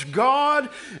towards God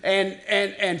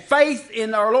and faith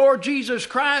in our Lord Jesus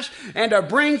Christ, and to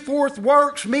bring forth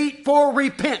works meet for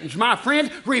repentance. My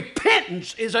friend,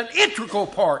 repentance is an integral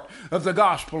part of the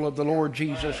gospel of the Lord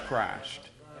Jesus Christ.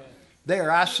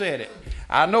 There, I said it.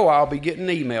 I know I'll be getting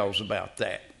emails about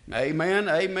that. Amen,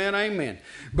 amen, amen.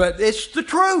 But it's the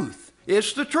truth.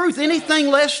 It's the truth. Anything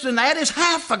less than that is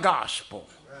half a gospel.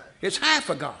 It's half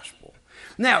a gospel.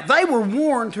 Now, they were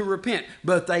warned to repent,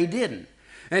 but they didn't.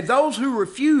 And those who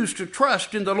refuse to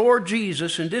trust in the Lord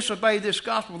Jesus and disobey this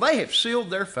gospel, they have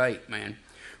sealed their fate, man.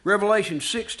 Revelation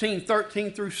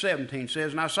 16:13 through 17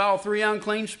 says, and I saw 3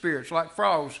 unclean spirits like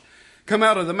frogs come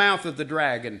out of the mouth of the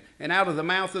dragon, and out of the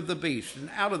mouth of the beast, and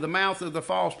out of the mouth of the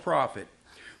false prophet.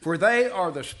 For they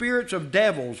are the spirits of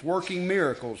devils working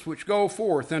miracles, which go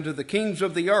forth unto the kings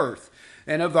of the earth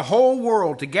and of the whole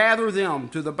world to gather them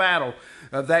to the battle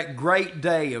of that great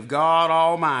day of God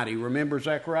Almighty. Remember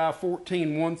Zechariah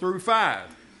 14:1 through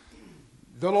 5.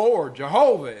 The Lord,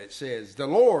 Jehovah, it says. The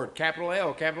Lord, capital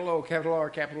L, capital O, capital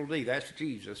R, capital D. That's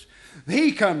Jesus.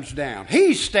 He comes down.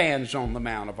 He stands on the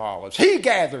Mount of Olives. He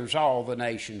gathers all the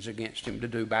nations against him to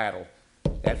do battle.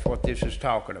 That's what this is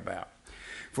talking about.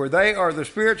 For they are the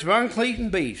spirits of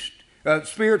unclean beasts,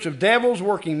 spirits of devils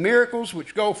working miracles,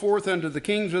 which go forth unto the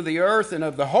kings of the earth and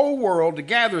of the whole world to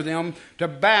gather them to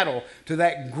battle to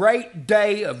that great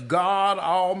day of God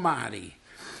Almighty.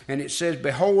 And it says,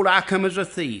 behold, I come as a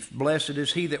thief. Blessed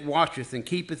is he that watcheth and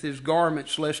keepeth his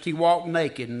garments, lest he walk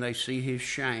naked and they see his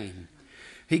shame.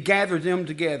 He gathered them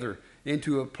together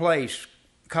into a place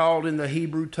called in the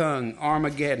Hebrew tongue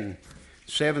Armageddon.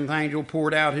 The 7th angel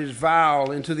poured out his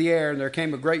vial into the air, and there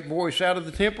came a great voice out of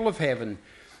the temple of heaven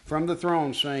from the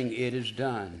throne saying, it is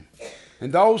done.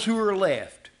 And those who are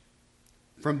left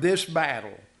from this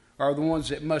battle are the ones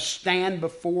that must stand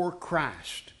before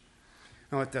Christ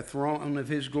at the throne of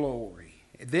his glory.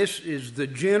 This is the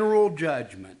general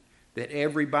judgment that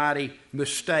everybody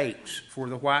mistakes for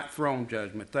the white throne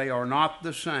judgment. They are not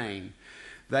the same.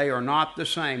 They are not the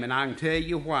same, and I can tell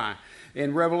you why.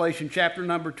 In Revelation chapter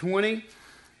number 20,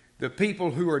 the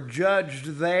people who are judged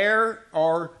there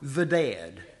are the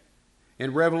dead.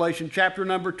 In Revelation chapter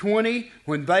number 20,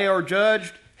 when they are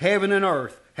judged, heaven and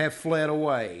earth have fled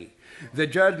away. The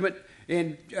judgment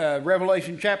in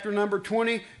Revelation chapter number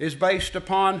 20 is based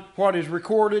upon what is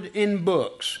recorded in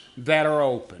books that are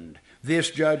opened. This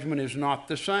judgment is not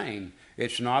the same.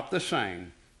 It's not the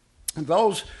same.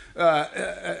 Those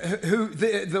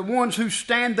the ones who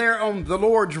stand there on the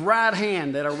Lord's right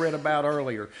hand that I read about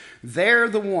earlier, they're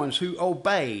the ones who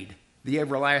obeyed the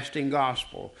everlasting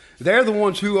gospel. They're the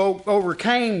ones who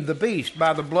overcame the beast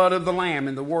by the blood of the Lamb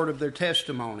and the word of their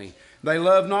testimony. They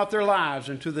loved not their lives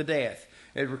unto the death,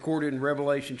 as recorded in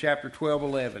Revelation chapter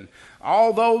 12:11.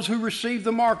 All those who receive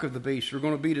the mark of the beast are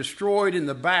going to be destroyed in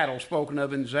the battle spoken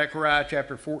of in Zechariah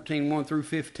chapter 14:1 through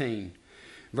 15.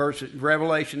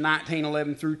 Revelation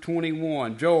 19:11 through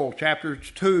 21. Joel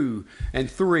chapters 2 and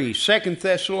 3. 2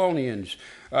 Thessalonians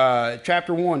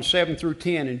chapter 1, 7 through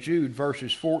 10. And Jude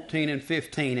verses 14 and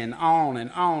 15. And on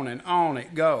and on and on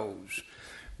it goes.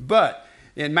 But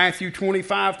in Matthew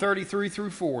 25:33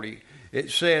 through 40, it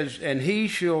says, and he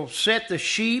shall set the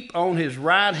sheep on his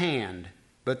right hand,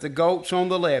 but the goats on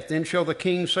the left. Then shall the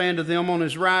king say unto them on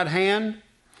his right hand,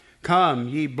 come,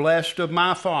 ye blessed of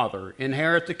my Father,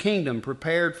 inherit the kingdom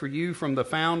prepared for you from the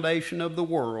foundation of the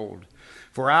world.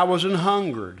 For I was an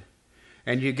hungered,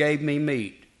 and you gave me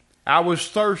meat. I was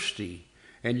thirsty,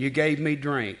 and you gave me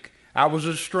drink. I was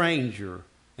a stranger,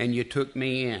 and you took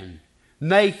me in.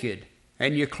 Naked,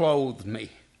 and you clothed me.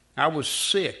 I was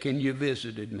sick, and you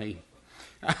visited me.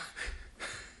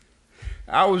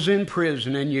 I was in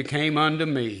prison, and you came unto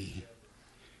me.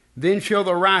 Then shall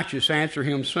the righteous answer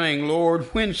him, saying, Lord,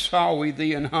 when saw we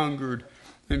thee an hungered,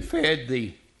 and fed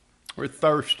thee, or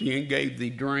thirsty, and gave thee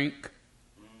drink?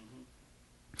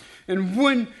 And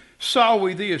when saw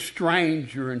we thee a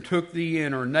stranger, and took thee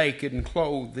in, or naked, and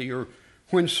clothed thee? Or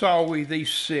when saw we thee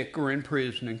sick, or in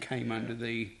prison, and came unto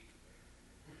thee?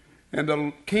 And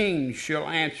the king shall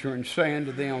answer and say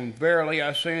unto them, verily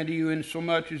I say unto you,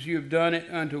 insomuch as you have done it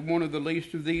unto one of the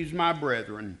least of these my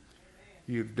brethren,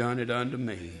 you've done it unto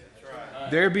me.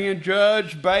 Right. They're being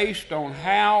judged based on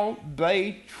how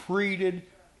they treated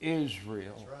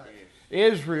Israel. Right.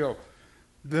 Israel,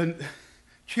 the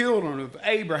children of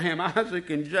Abraham, Isaac,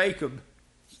 and Jacob.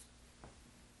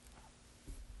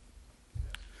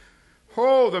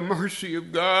 Oh, the mercy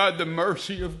of God, the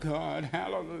mercy of God.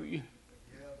 Hallelujah.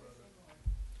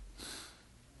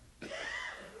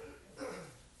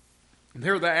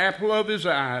 They're the apple of his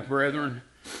eye, brethren.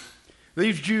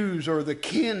 These Jews are the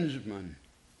kinsmen.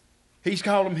 He's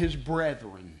called them his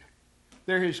brethren.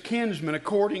 They're his kinsmen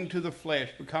according to the flesh,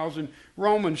 because in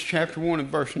Romans chapter 1 and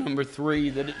verse number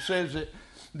 3 that it says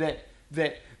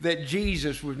that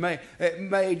Jesus was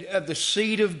made of the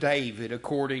seed of David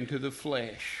according to the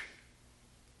flesh,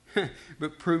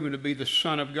 but proven to be the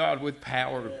Son of God with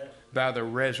power by the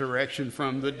resurrection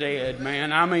from the dead.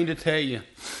 Man, I mean to tell you,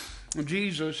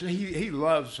 Jesus, he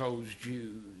loves those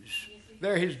Jews.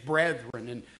 They're his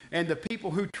brethren, and the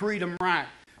people who treat them right,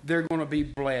 they're going to be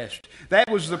blessed. That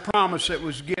was the promise that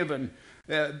was given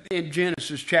in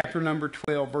Genesis chapter number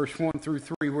 12, verse 1 through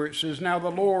 3, where it says, Now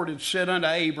the Lord had said unto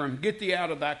Abram, Get thee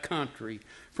out of thy country,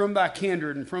 from thy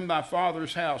kindred, and from thy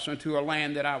father's house, unto a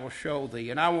land that I will show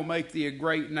thee. And I will make thee a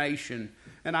great nation,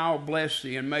 and I will bless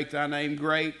thee, and make thy name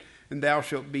great, and thou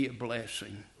shalt be a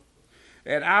blessing.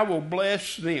 And I will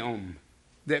bless them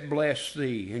that bless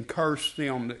thee, and curse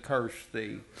them that curse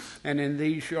thee. And in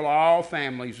these shall all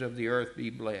families of the earth be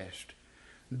blessed.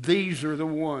 These are the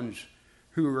ones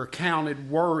who are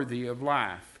counted worthy of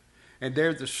life. And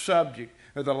they're the subject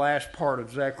of the last part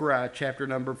of Zechariah chapter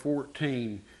number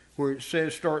 14, where it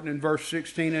says, starting in verse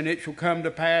 16, And it shall come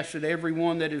to pass that every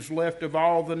one that is left of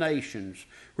all the nations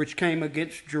which came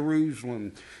against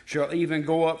Jerusalem shall even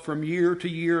go up from year to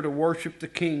year to worship the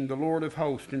King, the Lord of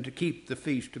hosts, and to keep the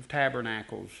Feast of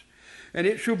Tabernacles. And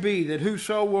it shall be that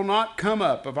whoso will not come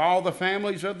up of all the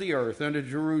families of the earth unto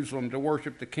Jerusalem to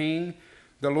worship the King,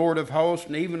 the Lord of hosts,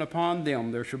 and even upon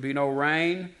them there shall be no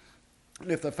rain.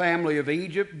 And if the family of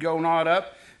Egypt go not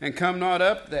up and come not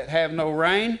up that have no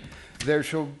rain, that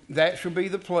shall be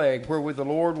the plague wherewith the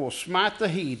Lord will smite the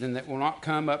heathen that will not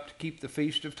come up to keep the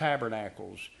Feast of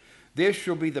Tabernacles. This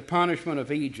shall be the punishment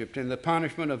of Egypt, and the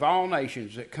punishment of all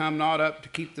nations that come not up to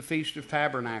keep the Feast of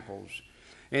Tabernacles.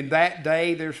 In that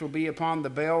day there shall be upon the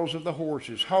bells of the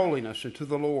horses holiness unto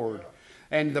the Lord.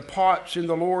 And the pots in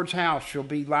the Lord's house shall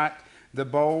be like the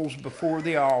bowls before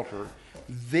the altar.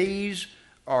 These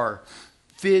are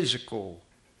physical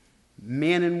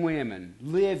men and women,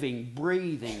 living,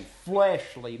 breathing,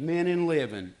 fleshly men and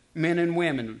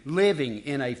women living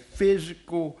in a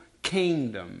physical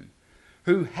kingdom,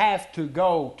 who have to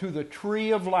go to the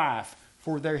tree of life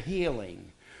for their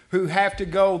healing, who have to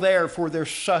go there for their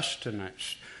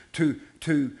sustenance, to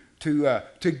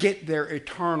get their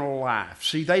eternal life.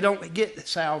 See, they don't get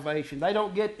salvation. They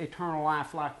don't get eternal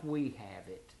life like we have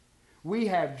it. We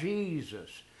have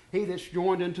Jesus. He that's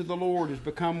joined unto the Lord has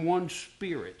become one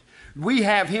spirit. We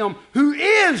have him who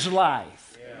is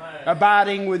life,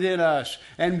 abiding within us,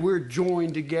 and we're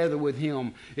joined together with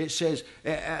him. It says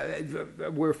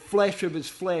we're flesh of his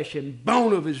flesh and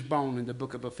bone of his bone in the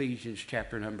book of Ephesians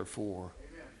chapter number 4.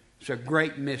 It's a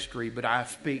great mystery, but I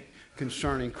speak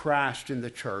concerning Christ in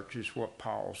the church is what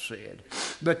Paul said.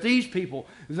 But these people,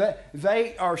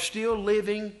 they are still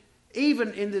living,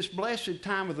 even in this blessed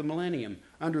time of the millennium,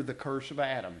 under the curse of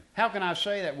Adam. How can I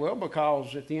say that? Well,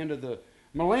 because at the end of the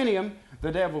millennium,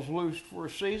 the devil's loosed for a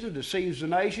season, deceives the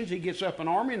nations, he gets up an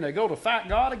army, and they go to fight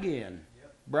God again.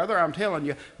 Yep. Brother, I'm telling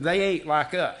you, they ain't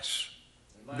like us.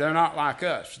 They're not like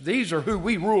us. These are who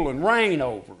we rule and reign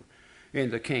over in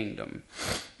the kingdom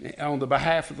on the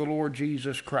behalf of the Lord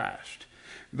Jesus Christ.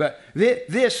 But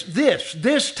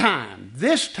this time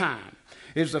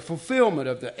is the fulfillment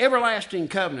of the everlasting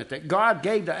covenant that God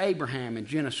gave to Abraham in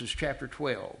Genesis chapter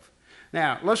 12.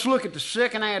 Now, let's look at the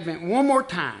second advent one more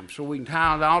time so we can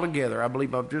tie it all together. I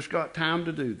believe I've just got time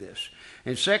to do this.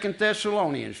 In 2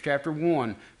 Thessalonians chapter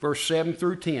 1, verse 7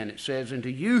 through 10, it says, And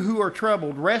to you who are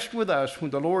troubled, rest with us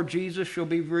when the Lord Jesus shall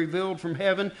be revealed from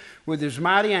heaven with his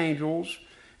mighty angels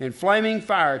in flaming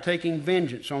fire, taking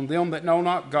vengeance on them that know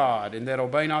not God, and that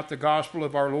obey not the gospel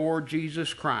of our Lord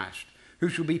Jesus Christ, who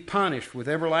shall be punished with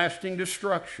everlasting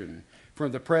destruction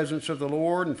from the presence of the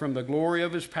Lord and from the glory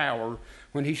of his power,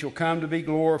 when he shall come to be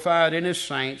glorified in his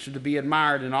saints and to be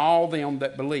admired in all them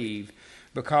that believe,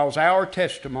 because our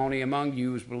testimony among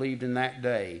you is believed in that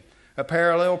day. A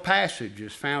parallel passage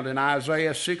is found in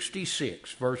Isaiah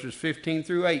 66, verses 15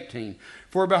 through 18.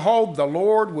 For behold, the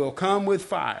Lord will come with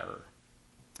fire,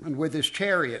 and with his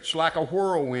chariots like a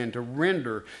whirlwind, to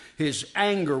render his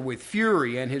anger with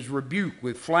fury and his rebuke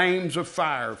with flames of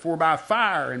fire. For by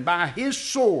fire and by his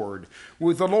sword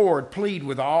will the Lord plead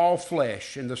with all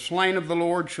flesh, and the slain of the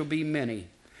Lord shall be many.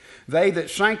 They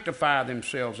that sanctify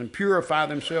themselves and purify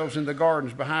themselves in the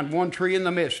gardens behind one tree in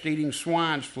the midst, eating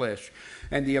swine's flesh,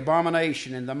 and the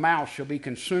abomination and the mouse shall be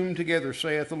consumed together,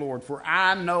 saith the Lord. For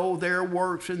I know their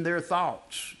works and their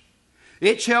thoughts.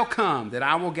 It shall come that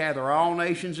I will gather all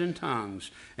nations in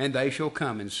tongues, and they shall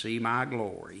come and see my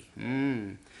glory.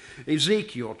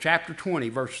 Ezekiel chapter 20,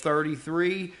 verse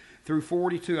 33 through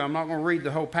 42. I'm not going to read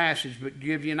the whole passage, but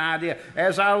give you an idea.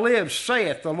 As I live,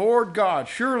 saith the Lord God,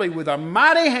 surely with a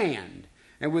mighty hand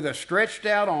and with a stretched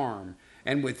out arm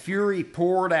and with fury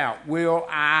poured out will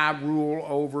I rule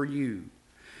over you.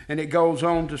 And it goes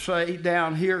on to say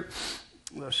down here,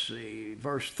 let's see,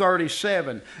 verse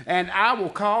 37, and I will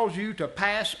cause you to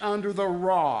pass under the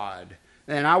rod,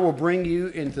 and I will bring you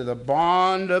into the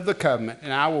bond of the covenant,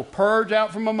 and I will purge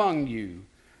out from among you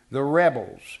the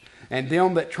rebels, and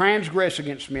them that transgress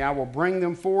against me. I will bring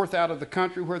them forth out of the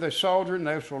country where they sojourn.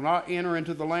 They shall not enter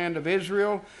into the land of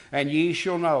Israel, and ye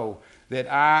shall know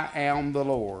that I am the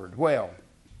Lord. Well,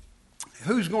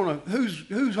 who's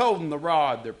holding the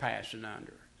rod they're passing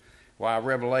under? Why,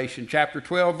 Revelation chapter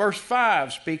 12, verse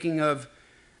 5, speaking of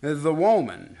the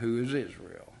woman who is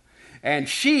Israel. And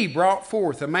she brought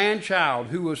forth a man-child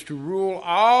who was to rule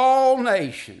all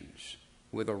nations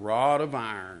with a rod of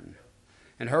iron.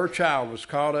 And her child was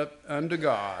caught up unto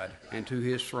God and to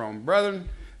his throne. Brethren,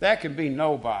 that can be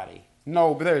nobody.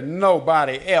 No, there's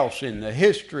nobody else in the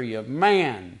history of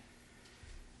man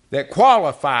that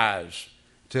qualifies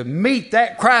to meet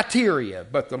that criteria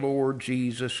but the Lord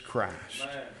Jesus Christ.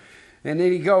 Amen. And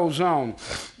then he goes on.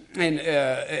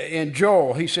 In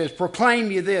Joel, he says,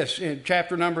 proclaim ye this, in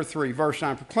chapter number 3, verse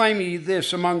 9, proclaim ye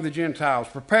this among the Gentiles,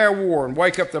 prepare war and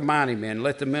wake up the mighty men,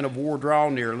 let the men of war draw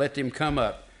near, let them come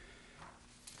up.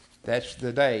 That's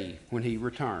the day when he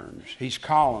returns. He's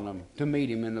calling them to meet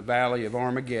him in the valley of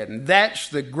Armageddon. That's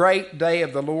the great day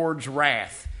of the Lord's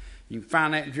wrath. You can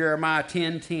find that in Jeremiah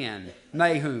 10:10,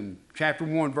 Nahum chapter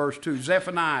 1, verse 2,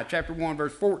 Zephaniah chapter 1,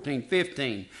 verse 14,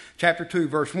 15, chapter 2,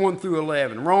 verse 1 through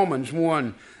 11, Romans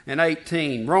 1 and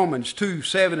 18, Romans 2,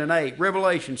 7 and 8,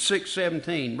 Revelation 6,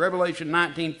 17, Revelation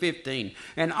 19, 15,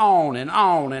 and on and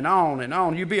on and on and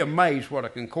on. You'd be amazed what a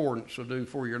concordance will do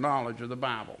for your knowledge of the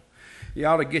Bible. You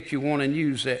ought to get you one and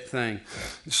use that thing.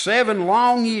 7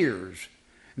 long years,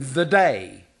 the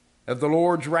day of the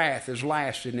Lord's wrath is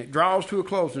lasted, and it draws to a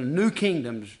close, and a new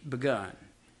kingdom's begun.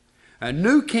 A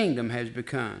new kingdom has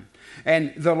begun.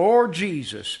 And the Lord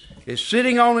Jesus is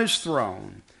sitting on his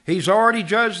throne. He's already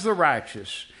judged the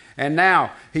righteous, and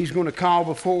now he's going to call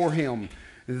before him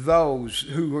those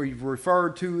who are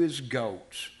referred to as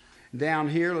goats. Down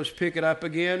here, let's pick it up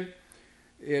again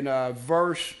in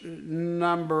verse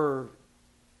number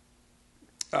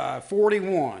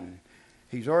 41.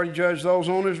 He's already judged those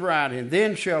on his right hand.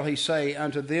 Then shall he say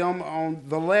unto them on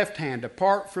the left hand,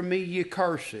 depart from me, ye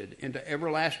cursed, into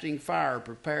everlasting fire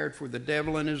prepared for the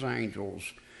devil and his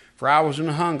angels. For I was an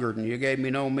hungered, and you gave me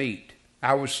no meat.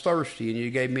 I was thirsty, and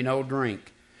you gave me no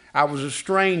drink. I was a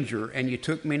stranger, and you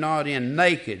took me not in.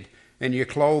 Naked, and you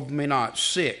clothed me not.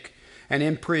 Sick, and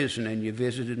in prison, and you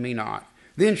visited me not.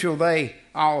 Then shall they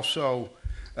also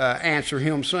answer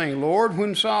him, saying, Lord,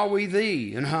 when saw we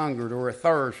thee an hungered, or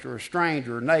athirst, or a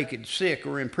stranger, or naked, sick,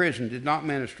 or in prison, did not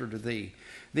minister to thee?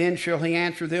 Then shall he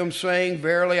answer them, saying,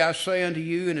 Verily I say unto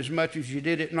you, inasmuch as you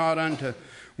did it not unto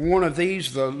one of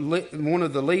these, one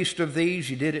of the least of these,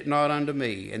 you did it not unto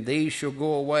me. And these shall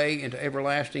go away into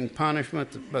everlasting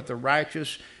punishment, but the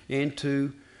righteous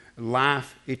into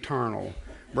life eternal.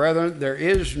 Brethren, there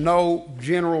is no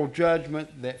general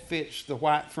judgment that fits the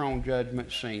white throne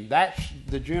judgment scene. That's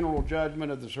the general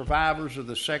judgment of the survivors of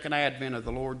the second advent of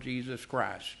the Lord Jesus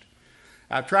Christ.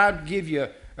 I've tried to give you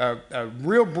a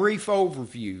real brief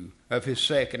overview of his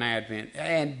second advent,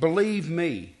 and believe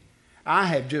me, I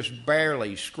have just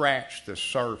barely scratched the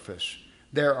surface.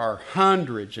 There are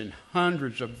hundreds and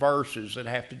hundreds of verses that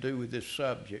have to do with this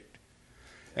subject.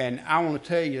 And I want to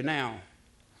tell you now,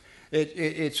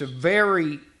 it's a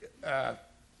very,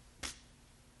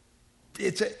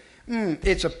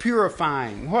 it's a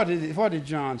purifying. What did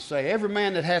John say? Every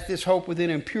man that hath this hope within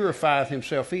him purifieth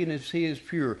himself, even as he is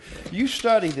pure. You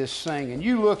study this thing and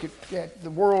you look at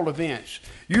the world events.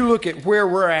 You look at where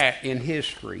we're at in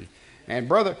history. And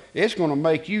brother, it's going to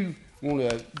make you want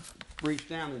to reach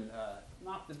down and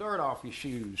knock the dirt off your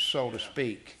shoes, so to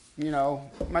speak. You know,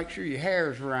 make sure your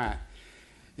hair's right.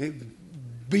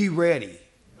 Be ready.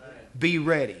 Be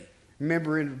ready.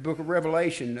 Remember in the book of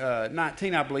Revelation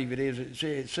 19, I believe it is,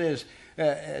 it says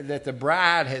that the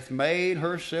bride hath made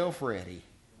herself ready.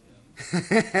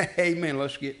 Amen.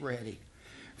 Let's get ready.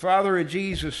 Father, in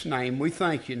Jesus' name, we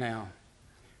thank you now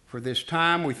for this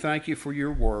time. We thank you for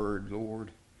your word,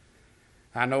 Lord.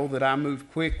 I know that I moved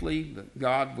quickly, but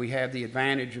God, we have the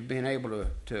advantage of being able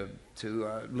to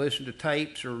listen to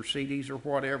tapes or CDs or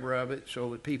whatever of it so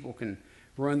that people can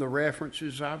run the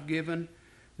references I've given.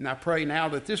 And I pray now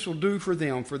that this will do for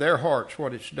them, for their hearts,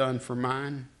 what it's done for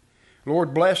mine.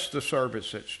 Lord, bless the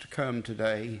service that's to come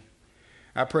today.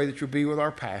 I pray that you'll be with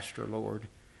our pastor, Lord.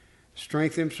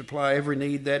 Strengthen him, supply every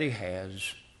need that he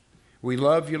has. We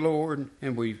love you, Lord,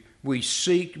 and we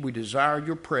we desire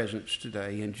your presence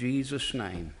today. In Jesus'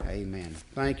 name, amen.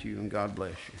 Thank you, and God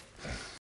bless you.